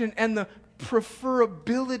satisfaction and the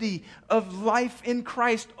preferability of life in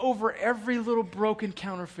Christ over every little broken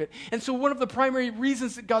counterfeit. And so one of the primary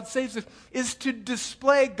reasons that God saves us is to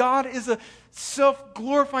display God is a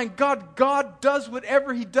self-glorifying God. God does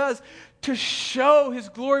whatever he does to show his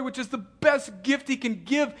glory, which is the best gift he can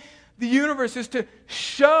give the universe, is to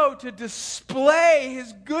show, to display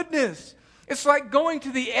his goodness. It's like going to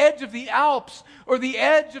the edge of the Alps or the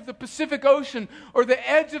edge of the Pacific Ocean or the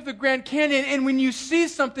edge of the Grand Canyon, and when you see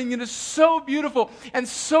something that is so beautiful and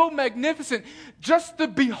so magnificent, just the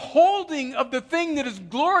beholding of the thing that is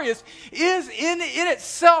glorious is in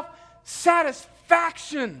itself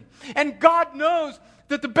satisfaction. And God knows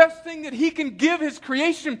that the best thing that he can give his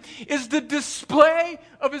creation is the display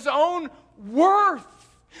of his own worth.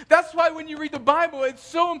 That's why when you read the Bible, it's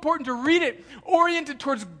so important to read it oriented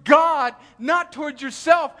towards God, not towards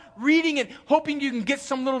yourself, reading it, hoping you can get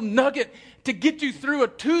some little nugget to get you through a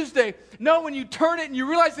Tuesday. No, when you turn it and you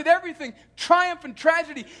realize that everything, triumph and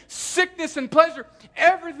tragedy, sickness and pleasure,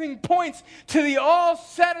 everything points to the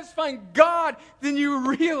all-satisfying God, then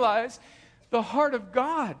you realize the heart of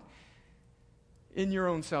God in your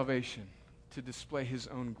own salvation to display his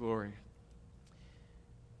own glory.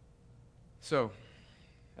 So,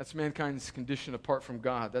 that's mankind's condition apart from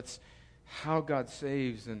God. That's how God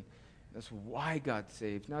saves, and that's why God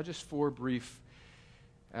saves. Now, just 4 brief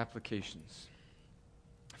applications.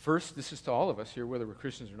 First, this is to all of us here, whether we're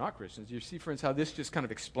Christians or not Christians. You see, friends, how this just kind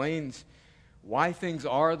of explains why things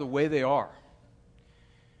are the way they are.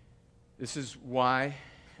 This is why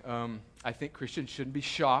I think Christians shouldn't be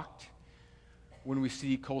shocked when we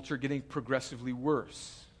see culture getting progressively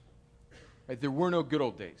worse. Right? There were no good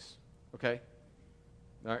old days, okay?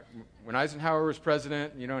 All right? When Eisenhower was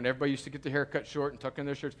president, and everybody used to get their hair cut short and tuck in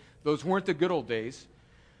their shirts, those weren't the good old days.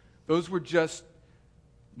 Those were just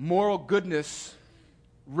moral goodness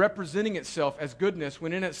representing itself as goodness,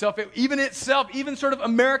 when in itself, even sort of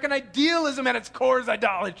American idealism at its core is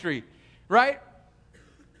idolatry, right?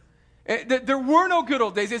 There were no good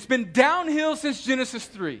old days. It's been downhill since Genesis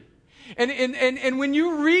 3. And when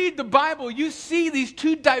you read the Bible, you see these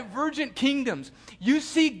 2 divergent kingdoms. You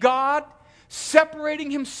see God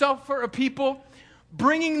separating himself for a people,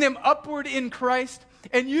 bringing them upward in Christ,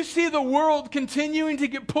 and you see the world continuing to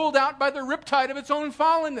get pulled out by the riptide of its own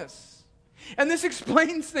fallenness. And this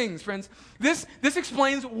explains things, friends. This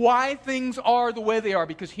explains why things are the way they are,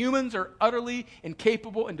 because humans are utterly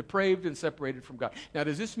incapable and depraved and separated from God. Now,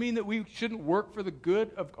 does this mean that we shouldn't work for the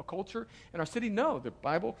good of a culture in our city? No, the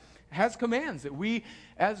Bible has commands that we,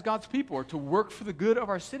 as God's people, are to work for the good of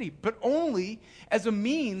our city, but only as a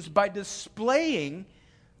means by displaying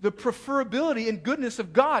the preferability and goodness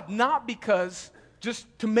of God, not because just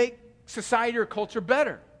to make society or culture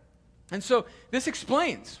better. And so this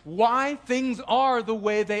explains why things are the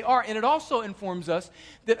way they are. And it also informs us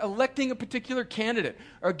that electing a particular candidate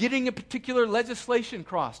or getting a particular legislation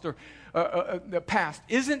crossed or passed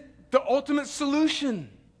isn't the ultimate solution.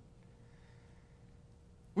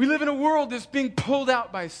 We live in a world that's being pulled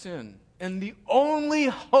out by sin, and the only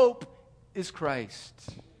hope is Christ.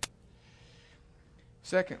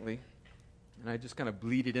 Secondly, and I just kind of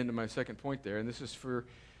bleeded into my second point there, and this is for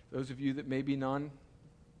those of you that may be not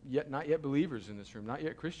yet believers in this room, not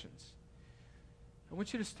yet Christians. I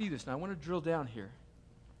want you to see this. Now, I want to drill down here.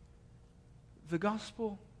 The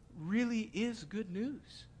gospel really is good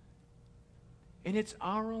news. And it's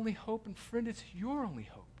our only hope, and friend, it's your only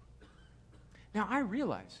hope. Now, I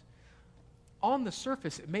realize, on the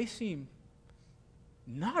surface, it may seem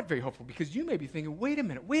not very hopeful, because you may be thinking, wait a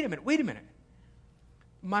minute.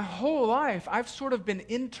 My whole life, I've sort of been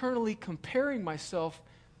internally comparing myself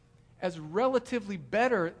as relatively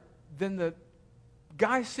better than the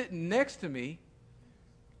guy sitting next to me.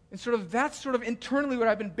 And that's sort of internally what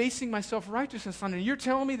I've been basing my self-righteousness on. And you're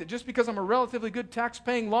telling me that just because I'm a relatively good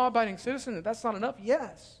tax-paying, law-abiding citizen, that's not enough?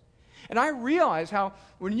 Yes. And I realize how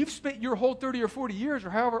when you've spent your whole 30 or 40 years, or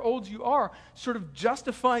however old you are, sort of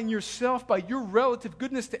justifying yourself by your relative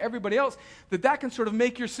goodness to everybody else, that can sort of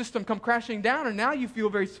make your system come crashing down, and now you feel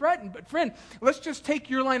very threatened. But friend, let's just take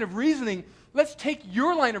your line of reasoning. Let's take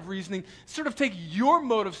your line of reasoning, sort of take your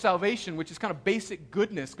mode of salvation, which is kind of basic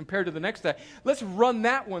goodness compared to the next guy. Let's run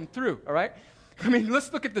that one through, all right? I mean,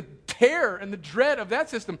 let's look at the terror and the dread of that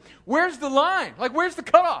system. Where's the line? Like, where's the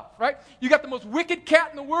cutoff, right? You got the most wicked cat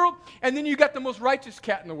in the world, and then you got the most righteous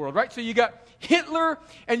cat in the world, right? So you got Hitler,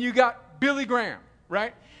 and you got Billy Graham,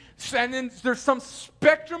 right? And then there's some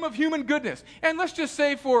spectrum of human goodness. And let's just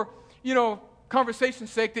say for, conversation's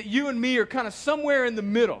sake, that you and me are kind of somewhere in the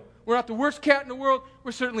middle. We're not the worst cat in the world.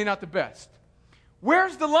 We're certainly not the best.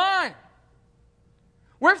 Where's the line?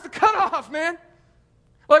 Where's the cutoff, man?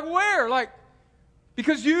 Like, where? Like,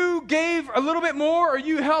 because you gave a little bit more, or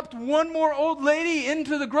you helped one more old lady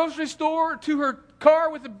into the grocery store to her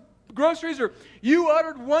car with the groceries, or you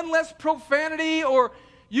uttered one less profanity, or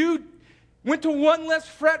you went to one less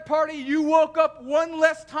frat party, you woke up one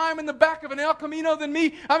less time in the back of an El Camino than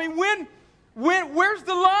me. I mean, where's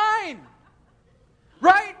the line?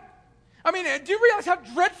 Right? I mean, do you realize how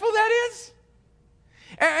dreadful that is?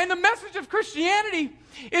 And the message of Christianity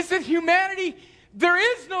is that there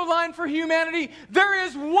is no line for humanity. There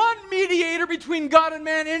is one mediator between God and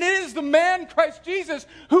man, and it is the man, Christ Jesus,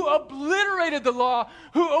 who obliterated the law,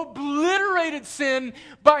 who obliterated sin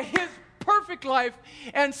by his perfect life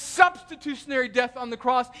and substitutionary death on the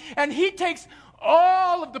cross. And he takes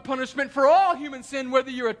all of the punishment for all human sin, whether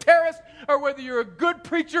you're a terrorist or whether you're a good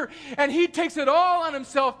preacher, and he takes it all on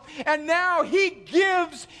himself. And now he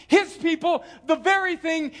gives his people the very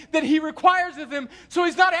thing that he requires of them. So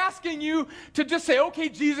he's not asking you to just say, okay,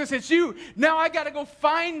 Jesus, it's you. Now I got to go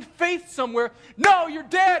find faith somewhere. No, you're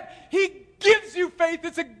dead. He gives you faith.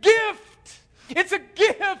 It's a gift. It's a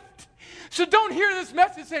gift. So don't hear this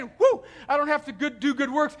message saying, whoo, I don't have to do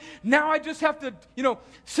good works. Now I just have to,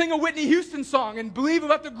 sing a Whitney Houston song and believe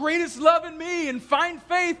about the greatest love in me and find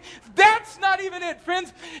faith. That's not even it,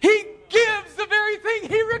 friends. He gives the very thing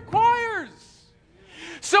He requires.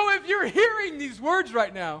 So if you're hearing these words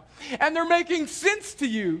right now and they're making sense to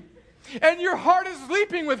you and your heart is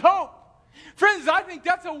leaping with hope, friends, I think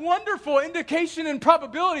that's a wonderful indication and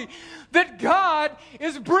probability that God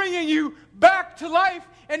is bringing you back to life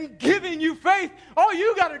and giving you faith. All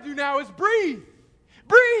you got to do now is breathe.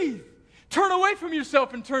 Breathe. Turn away from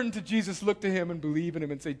yourself and turn to Jesus. Look to Him and believe in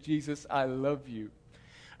Him and say, Jesus, I love you.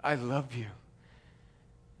 I love you.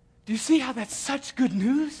 Do you see how that's such good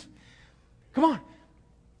news? Come on.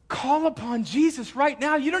 Call upon Jesus right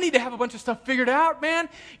now. You don't need to have a bunch of stuff figured out, man.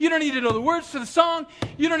 You don't need to know the words to the song.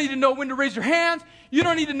 You don't need to know when to raise your hands. You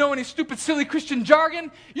don't need to know any stupid, silly Christian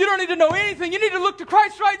jargon. You don't need to know anything. You need to look to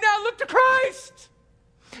Christ right now. Look to Christ.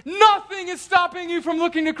 Nothing is stopping you from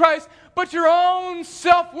looking to Christ but your own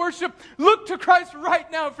self-worship. Look to Christ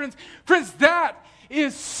right now, friends. Friends, that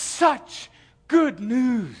is such good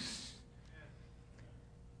news.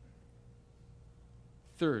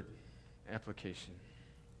 Third application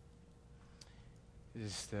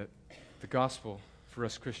is that the gospel for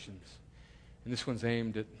us Christians, and this one's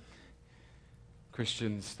aimed at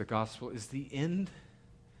Christians, the gospel is the end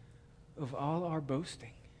of all our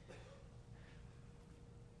boasting.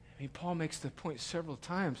 I mean, Paul makes the point several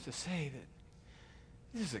times to say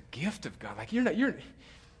that this is a gift of God. Like you're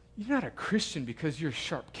not a Christian because you're a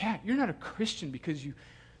sharp cat. You're not a Christian because you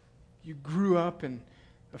grew up in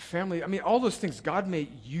a family. I mean, all those things God may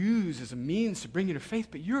use as a means to bring you to faith,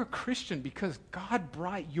 but you're a Christian because God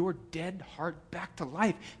brought your dead heart back to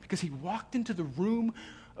life, because He walked into the room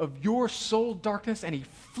of your soul darkness and He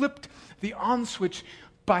flipped the on switch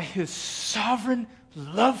by His sovereign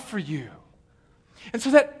love for you. And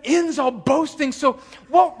so that ends all boasting. So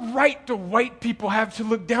what right do white people have to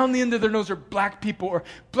look down the end of their nose, or black people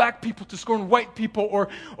to scorn white people,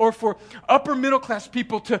 or for upper middle class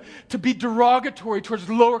people to be derogatory towards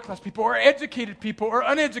lower class people, or educated people, or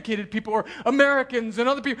uneducated people, or Americans and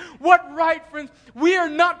other people? What right, friends? We are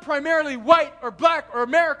not primarily white or black or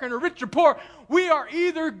American or rich or poor. We are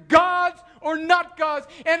either gods or not gods.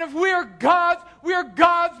 And if we are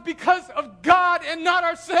gods because of God and not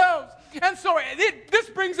ourselves. And so this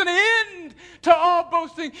brings an end to all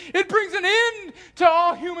boasting. It brings an end to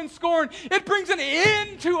all human scorn. It brings an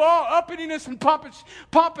end to all uppityness and pompous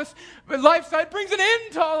lifestyle. It brings an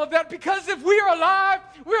end to all of that, because if we are alive,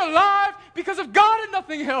 we're alive because of God and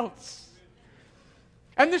nothing else.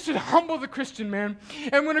 And this should humble the Christian, man.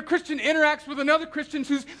 And when a Christian interacts with another Christian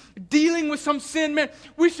who's dealing with some sin, man,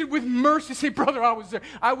 we should with mercy say, brother, I was there.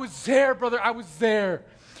 I was there, brother, I was there.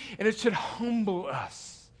 And it should humble us.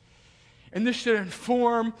 And this should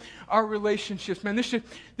inform our relationships, man. This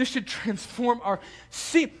should transform our...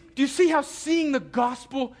 Do you see how seeing the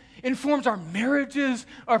gospel informs our marriages,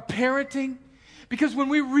 our parenting? Because when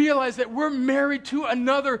we realize that we're married to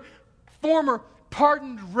another former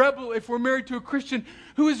pardoned rebel, if we're married to a Christian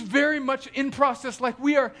who is very much in process like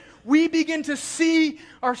we are, we begin to see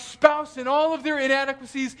our spouse and all of their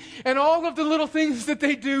inadequacies and all of the little things that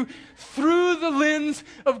they do through the lens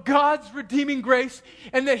of God's redeeming grace,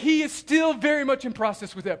 and that He is still very much in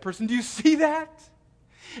process with that person. Do you see that?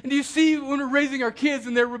 And do you see when we're raising our kids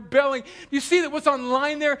and they're rebelling, do you see that what's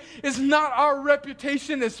online there is not our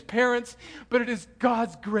reputation as parents, but it is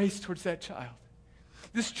God's grace towards that child?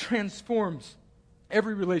 This transforms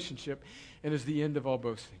every relationship and is the end of all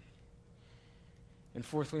boasting. And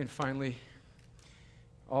fourthly and finally,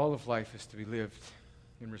 all of life is to be lived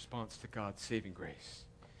in response to God's saving grace.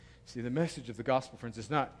 See, the message of the gospel, friends, is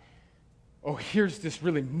not, oh, here's this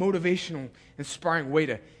really motivational, inspiring way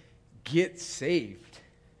to get saved.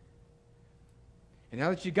 And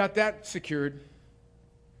now that you got that secured,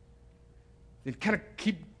 then kind of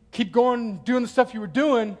keep going, doing the stuff you were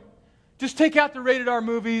doing. Just take out the rated R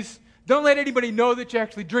movies. Don't let anybody know that you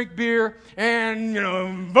actually drink beer and,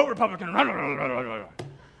 vote Republican.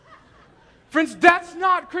 Friends, that's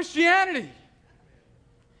not Christianity.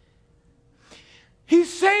 He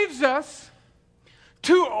saves us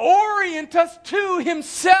to orient us to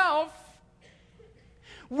Himself,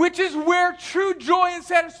 which is where true joy and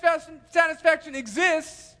satisfaction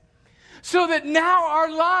exists, so that now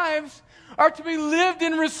our lives are to be lived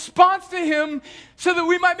in response to Him so that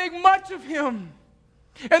we might make much of Him.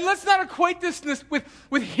 And let's not equate this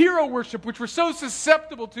with hero worship, which we're so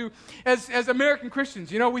susceptible to as American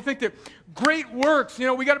Christians. We think that great works,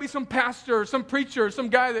 we got to be some pastor or some preacher or some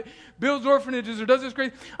guy that builds orphanages or does this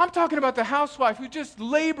great. I'm talking about the housewife who just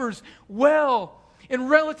labors well in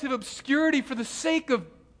relative obscurity for the sake of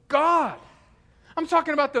God. I'm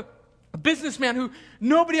talking about the businessman who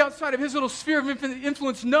nobody outside of his little sphere of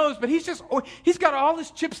influence knows, but he's got all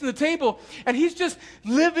his chips on the table, and he's just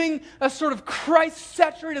living a sort of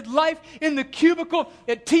Christ-saturated life in the cubicle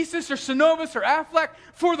at Thesis or Synovus or Aflac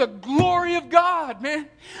for the glory of God, man.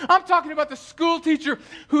 I'm talking about the school teacher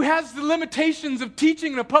who has the limitations of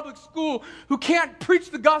teaching in a public school, who can't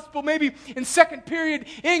preach the gospel maybe in second period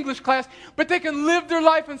English class, but they can live their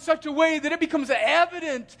life in such a way that it becomes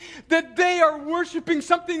evident that they are worshiping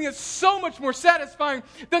something that's so much more satisfying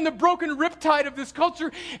than the broken riptide of this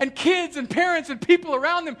culture, and kids and parents and people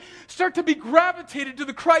around them start to be gravitated to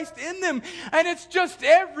the Christ in them, and it's just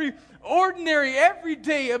every ordinary,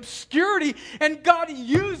 everyday obscurity, and God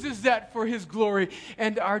uses that for His glory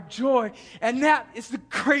and our joy, and that is the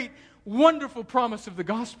great, wonderful promise of the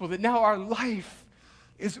gospel, that now our life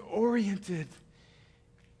is oriented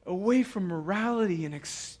away from morality and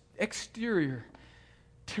exterior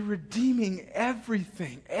to redeeming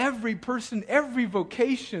everything, every person, every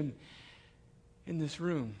vocation in this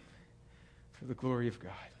room for the glory of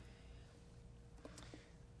God.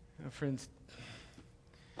 Now, friends,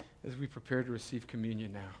 as we prepare to receive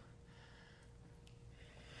communion now,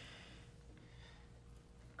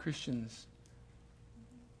 Christians,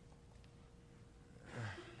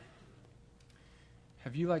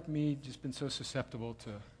 have you, like me, just been so susceptible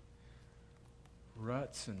to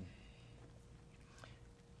ruts and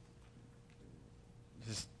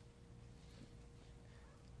just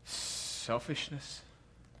selfishness?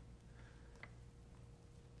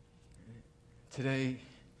 Today,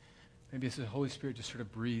 maybe as the Holy Spirit just sort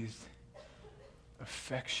of breathed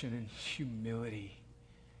affection and humility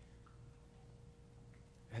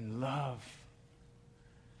and love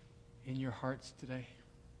in your hearts today.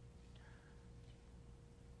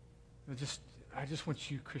 I just want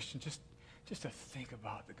you, Christian, just to think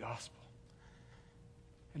about the gospel.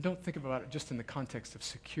 And don't think about it just in the context of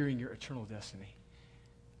securing your eternal destiny.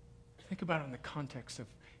 Think about it in the context of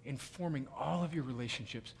informing all of your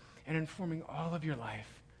relationships and informing all of your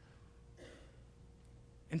life.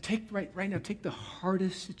 And right now, take the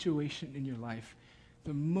hardest situation in your life,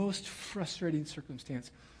 the most frustrating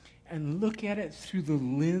circumstance, and look at it through the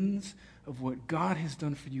lens of what God has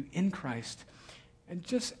done for you in Christ. And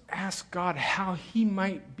just ask God how He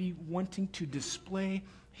might be wanting to display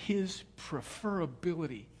His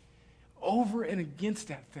preferability over and against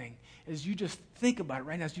that thing as you just think about it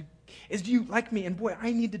right now. As you like me, and boy,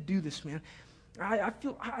 I need to do this, man. I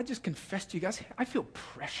just confess to you guys, I feel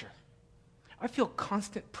pressure. I feel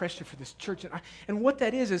constant pressure for this church. And what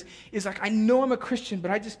that is like, I know I'm a Christian,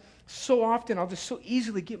 but I'll just so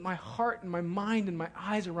easily get my heart and my mind and my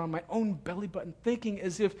eyes around my own belly button, thinking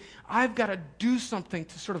as if I've got to do something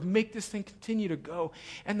to sort of make this thing continue to go.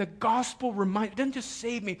 And the gospel it doesn't just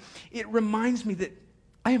save me, it reminds me that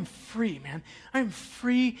I am free, man. I am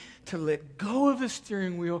free to let go of the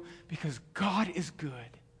steering wheel because God is good.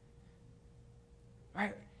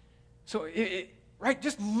 Right? So, right,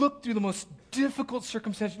 just look through the most difficult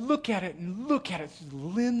circumstance. Look at it through the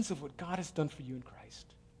lens of what God has done for you in Christ.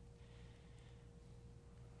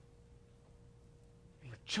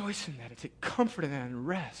 And rejoice in that and take comfort in that and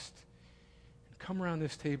rest. And come around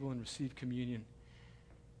this table and receive communion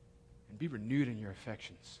and be renewed in your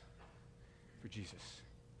affections for Jesus.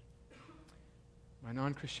 My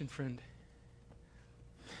non-Christian friend,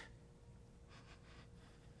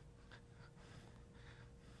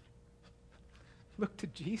 look to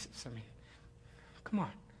Jesus. I mean, come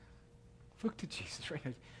on. Look to Jesus right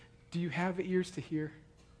now. Do you have ears to hear?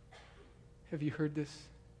 Have you heard this?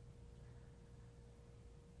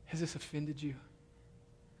 Has this offended you?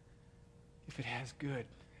 If it has, good.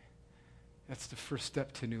 That's the first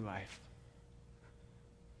step to new life.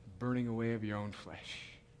 Burning away of your own flesh.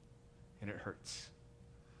 And it hurts.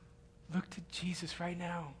 Look to Jesus right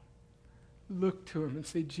now. Look to Him and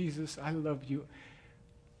say, Jesus, I love you.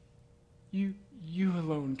 You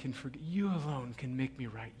alone can forgive. You alone can make me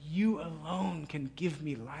right. You alone can give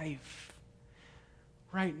me life.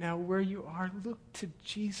 Right now, where you are, look to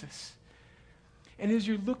Jesus. And as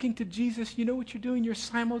you're looking to Jesus, you know what you're doing? You're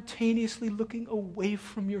simultaneously looking away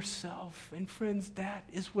from yourself. And friends, that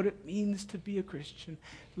is what it means to be a Christian.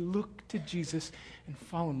 Look to Jesus and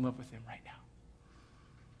fall in love with Him right now.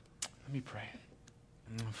 Let me pray.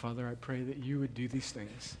 Father, I pray that you would do these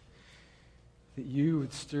things. That you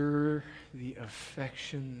would stir the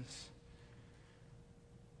affections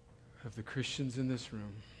of the Christians in this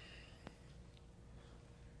room.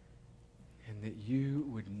 And that you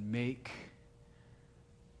would make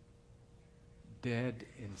dead,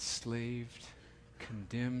 enslaved,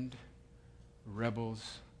 condemned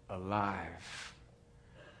rebels alive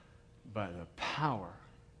by the power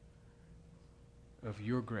of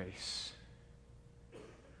your grace,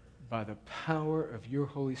 by the power of your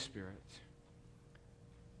Holy Spirit,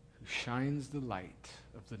 who shines the light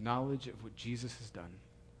of the knowledge of what Jesus has done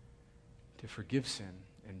to forgive sin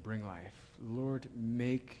and bring life. Lord,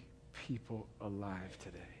 make people alive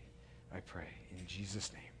today, I pray. In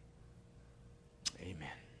Jesus' name,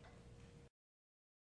 amen.